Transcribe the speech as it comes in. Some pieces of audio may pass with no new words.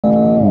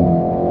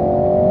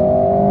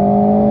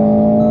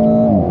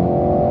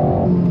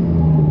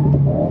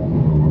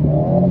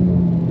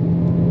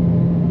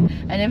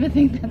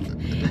think that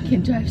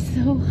can drive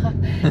so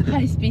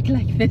high speed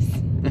like this.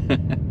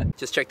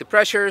 Just check the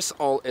pressures,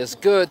 all is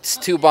good.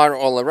 2-bar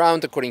all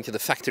around according to the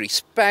factory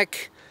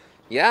spec.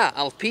 Yeah,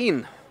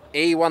 Alpine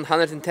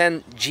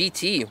A110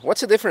 GT.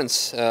 What's the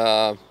difference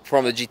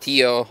from the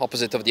GT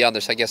opposite of the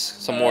others? I guess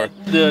some more.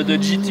 The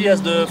GT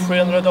has the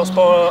 300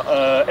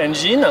 horsepower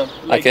engine,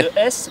 like okay. the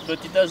S,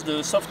 but it has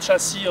the soft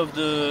chassis of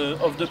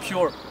the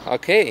Pure.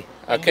 Okay,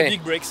 And the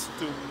big brakes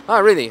too.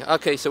 Oh, really?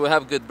 Okay, so we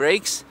have good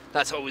brakes.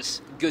 That's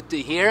always good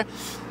to hear.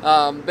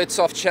 Bit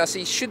soft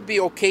chassis should be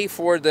okay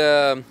for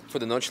the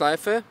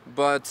Notchschleife,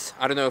 but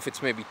I don't know if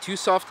it's maybe too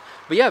soft.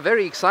 But yeah,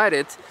 very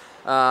excited.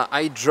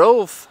 I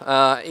drove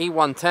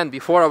A110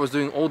 before I was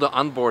doing all the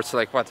onboards,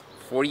 like what,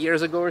 4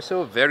 years ago or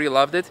so. Very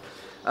loved it.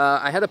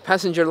 I had a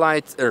passenger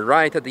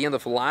ride at the end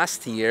of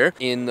last year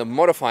in a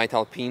modified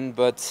Alpine,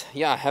 but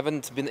yeah, I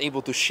haven't been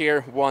able to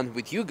share one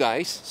with you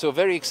guys. So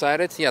very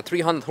excited. Yeah,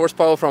 300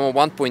 horsepower from a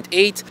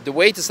 1.8. The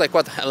weight is like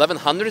what,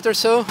 1100 or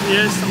so?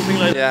 Yes, something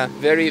like that.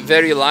 Yeah, very,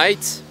 very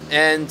light.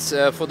 And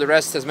for the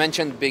rest, as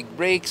mentioned, big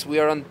brakes. We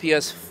are on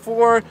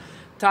PS4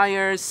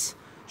 tires.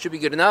 Should be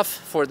good enough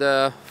for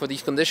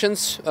these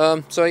conditions.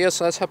 So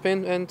yes, let's hop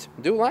in and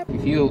do a lap.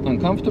 If you feel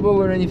uncomfortable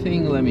or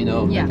anything, let me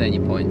know at any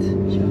point.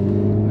 Sure.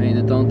 Made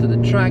it onto the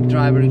track.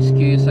 Driver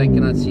excuse, I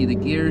cannot see the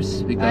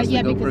gears because the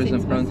GoPro is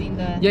in front.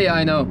 Yeah,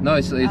 I know. No,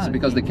 it's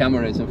because the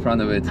camera is in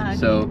front of it. Okay.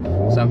 So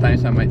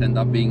sometimes I might end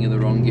up being in the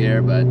wrong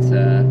gear, but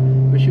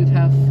we should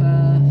have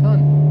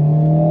fun.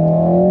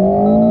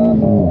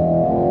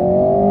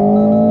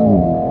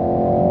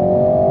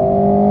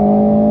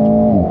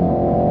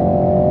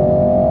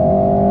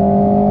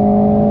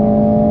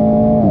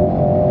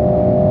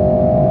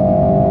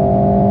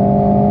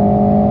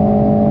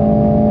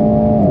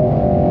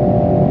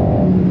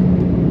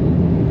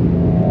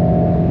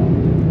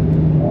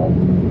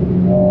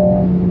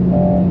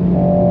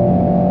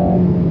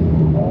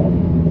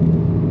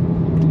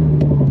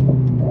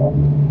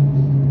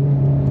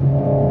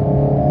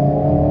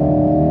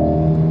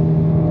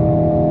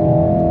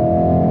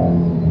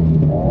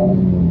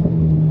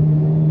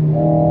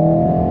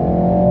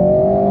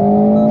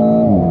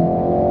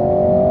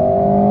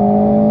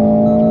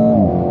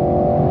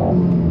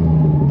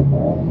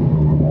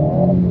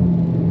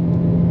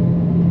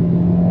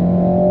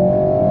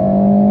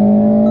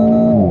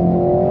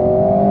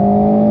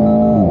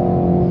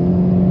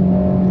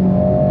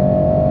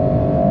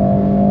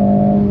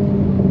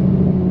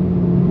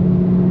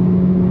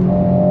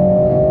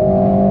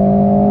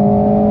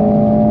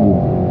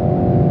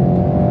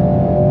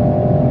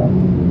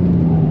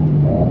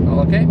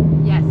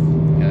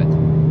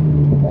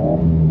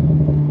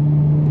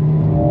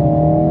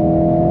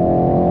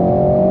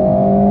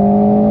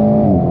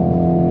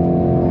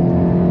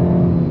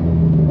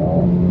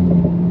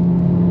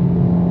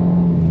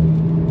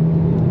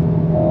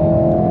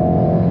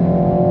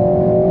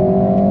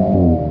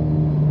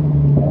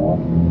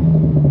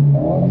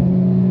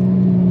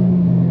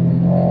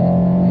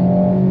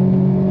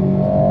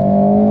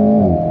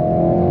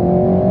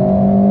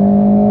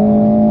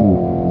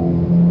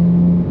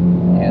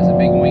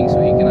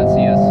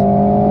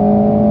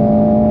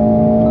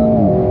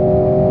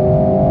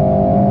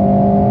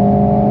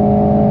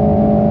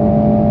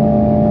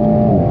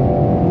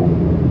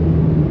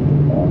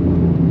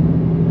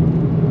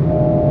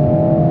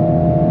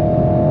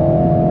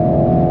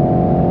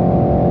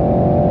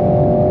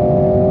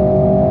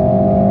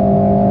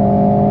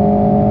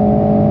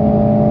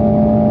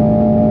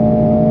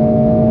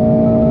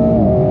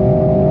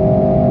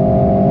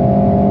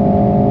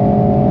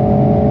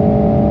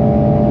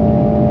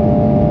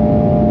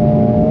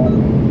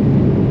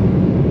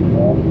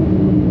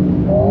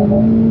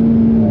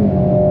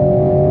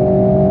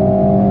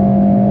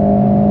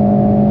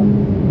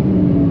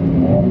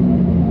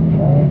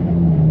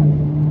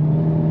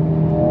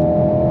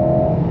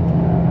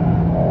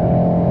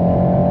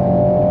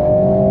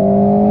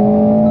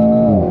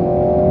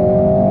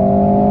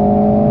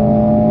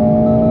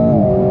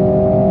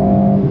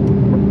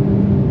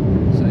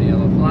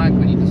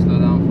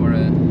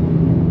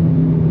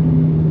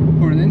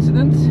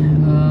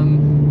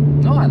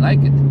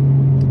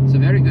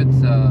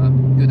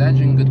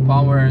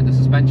 The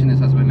suspension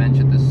is, as we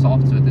mentioned, is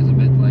soft, so it is a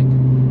bit like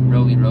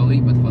roly,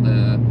 but for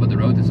the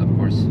road is of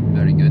course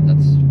very good.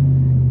 That's,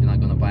 you're not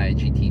gonna buy a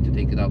GT to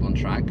take it out on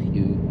track.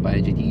 You buy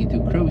a GT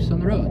to cruise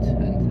on the road,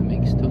 and it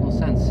makes total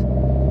sense.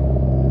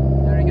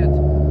 Very good.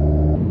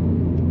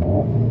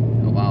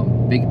 Oh wow,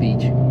 big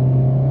beach.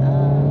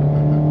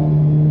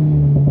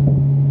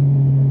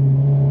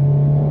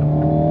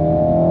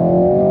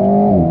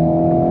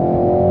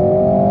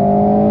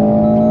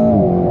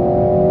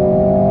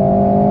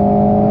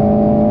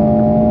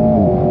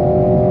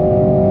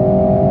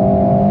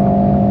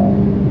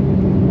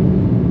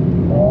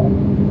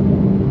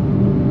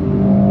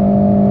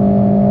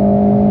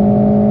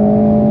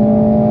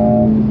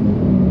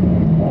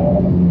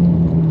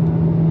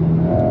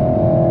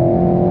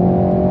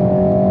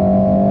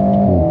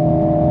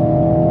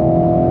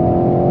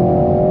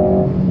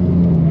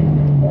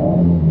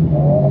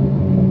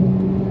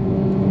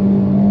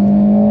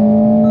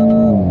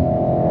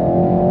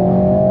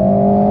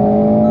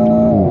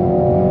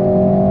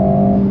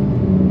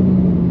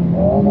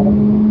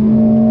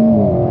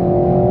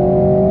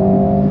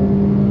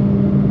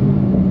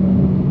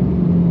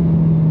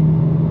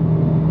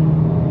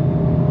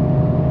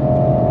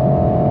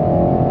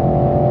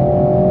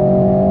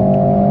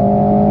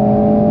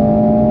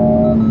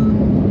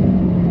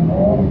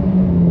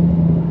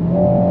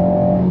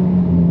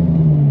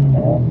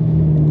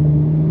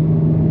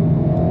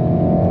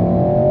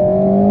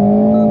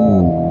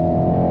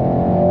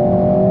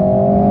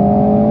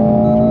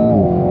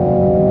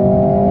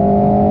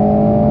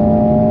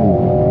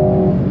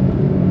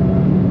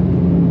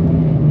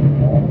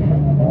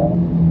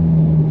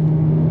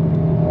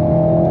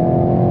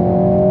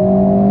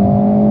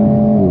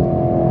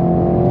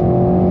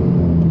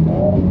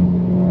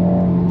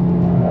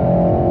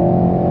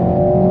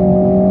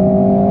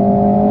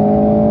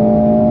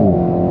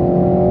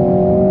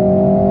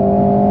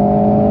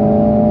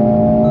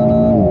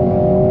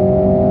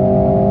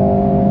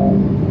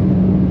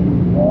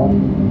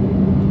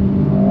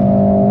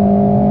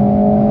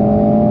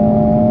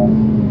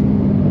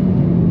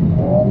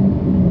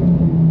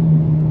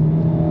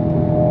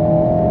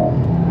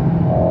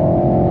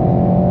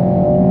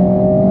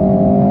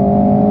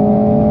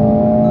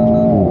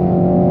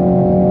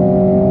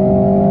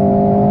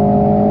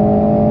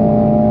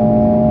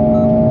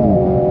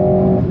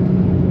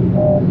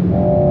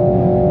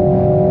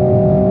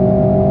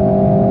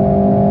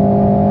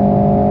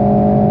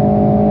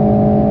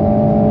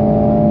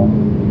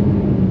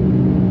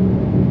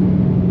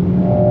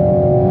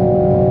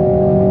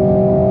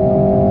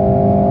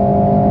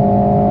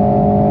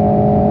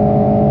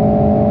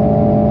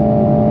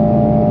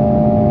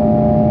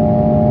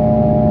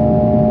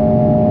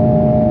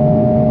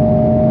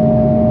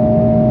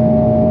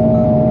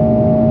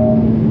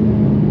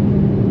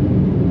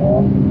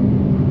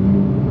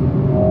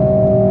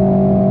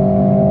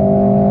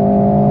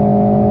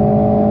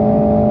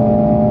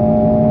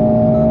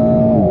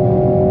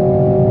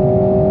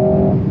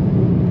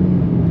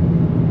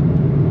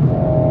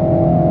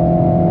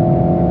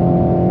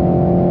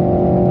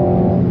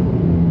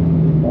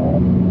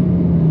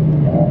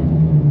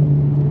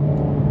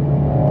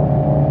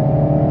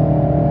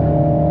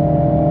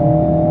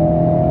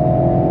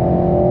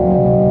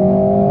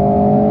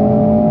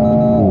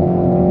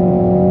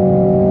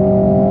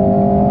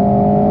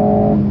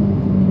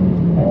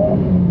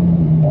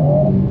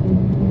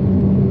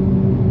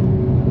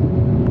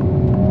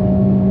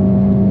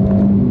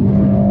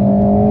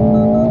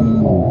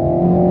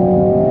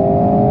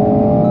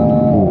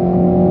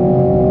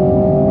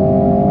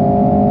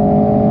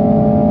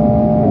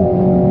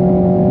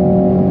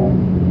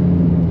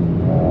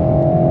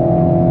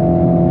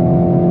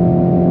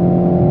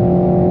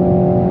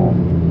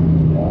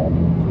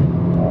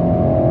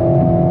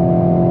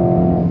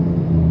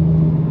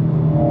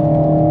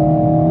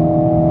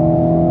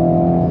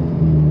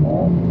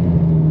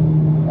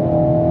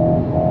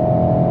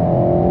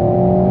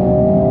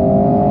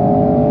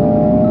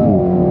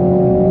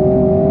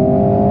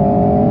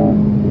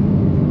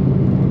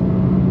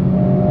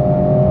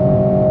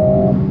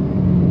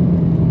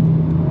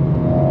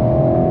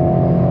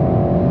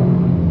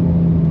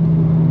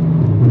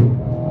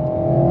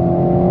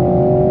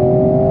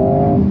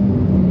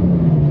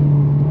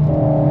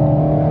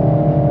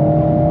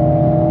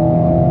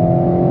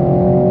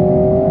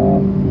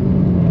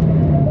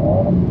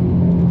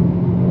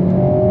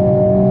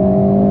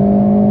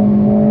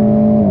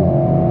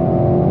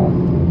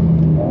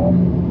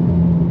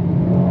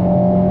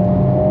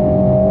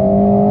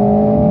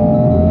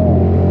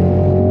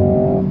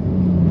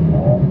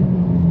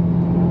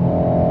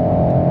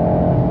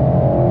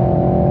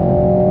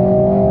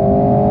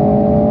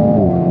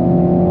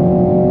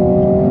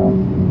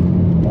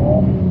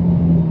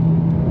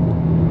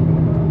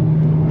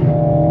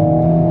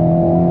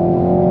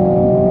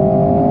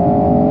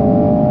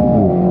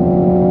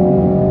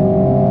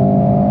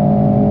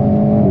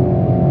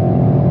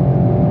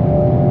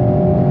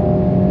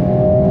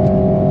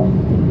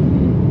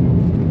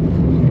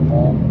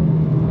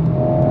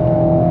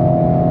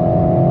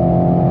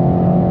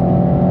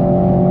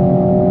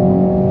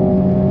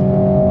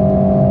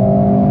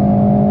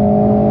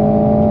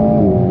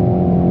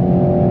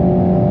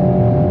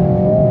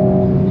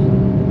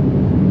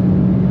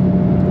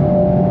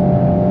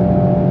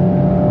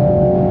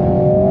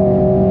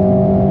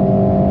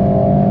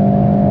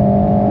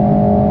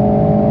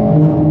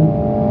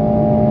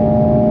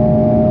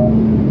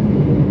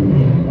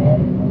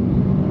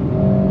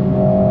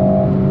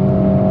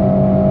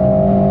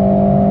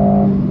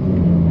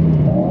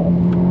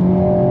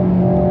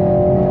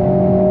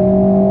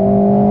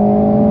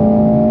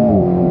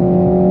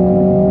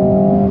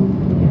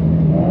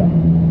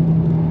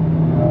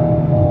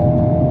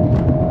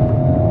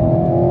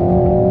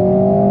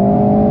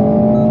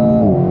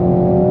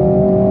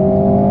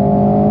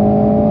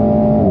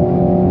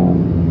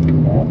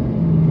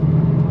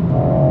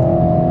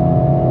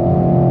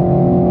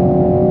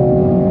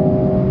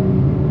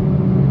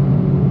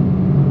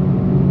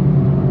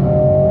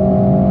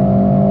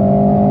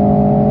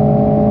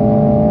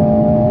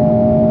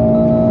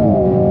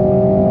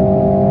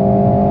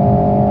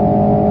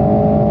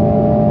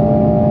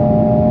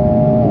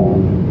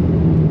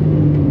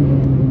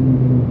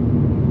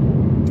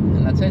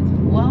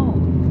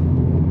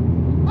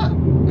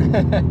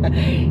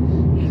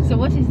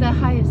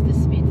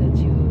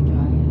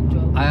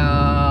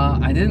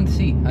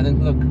 see. I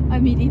didn't look.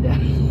 Me neither.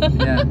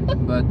 Yeah,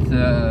 but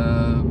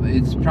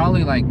it's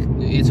probably like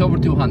it's over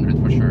 200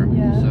 for sure.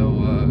 Yeah. So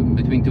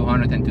between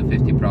 200 and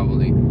 250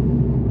 probably.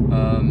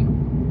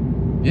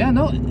 Yeah,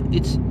 no,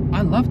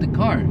 I love the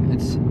car.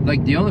 It's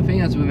like the only thing,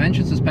 as we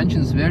mentioned,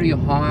 suspension is very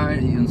hard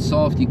and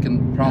soft. You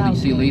can probably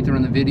see later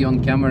on the video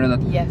on camera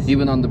that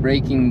even on the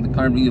braking, the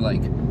car really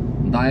like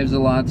dives a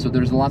lot. So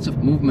there's lots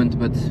of movement,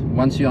 but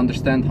once you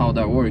understand how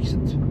that works,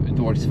 it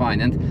works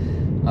fine.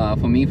 And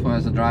for me,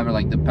 as a driver,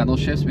 like the pedal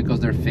shifts, because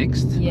they're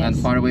fixed and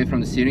far away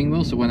from the steering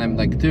wheel. So when I'm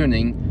like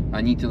turning,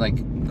 I need to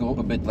like go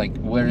a bit like,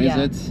 where is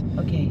it?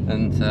 Okay.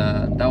 And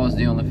that was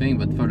the only thing.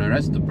 But for the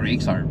rest, the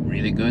brakes are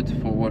really good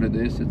for what it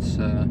is.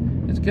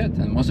 It's good.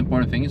 And most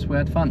important thing is we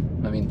had fun.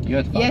 I mean, you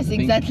had fun. Yes,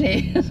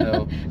 exactly.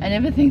 So I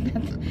never think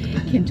that you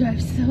can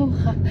drive so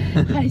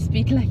high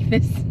speed like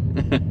this.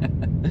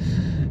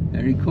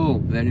 Very cool.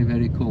 Very,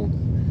 very cool.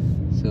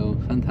 So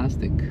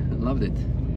fantastic. I loved it.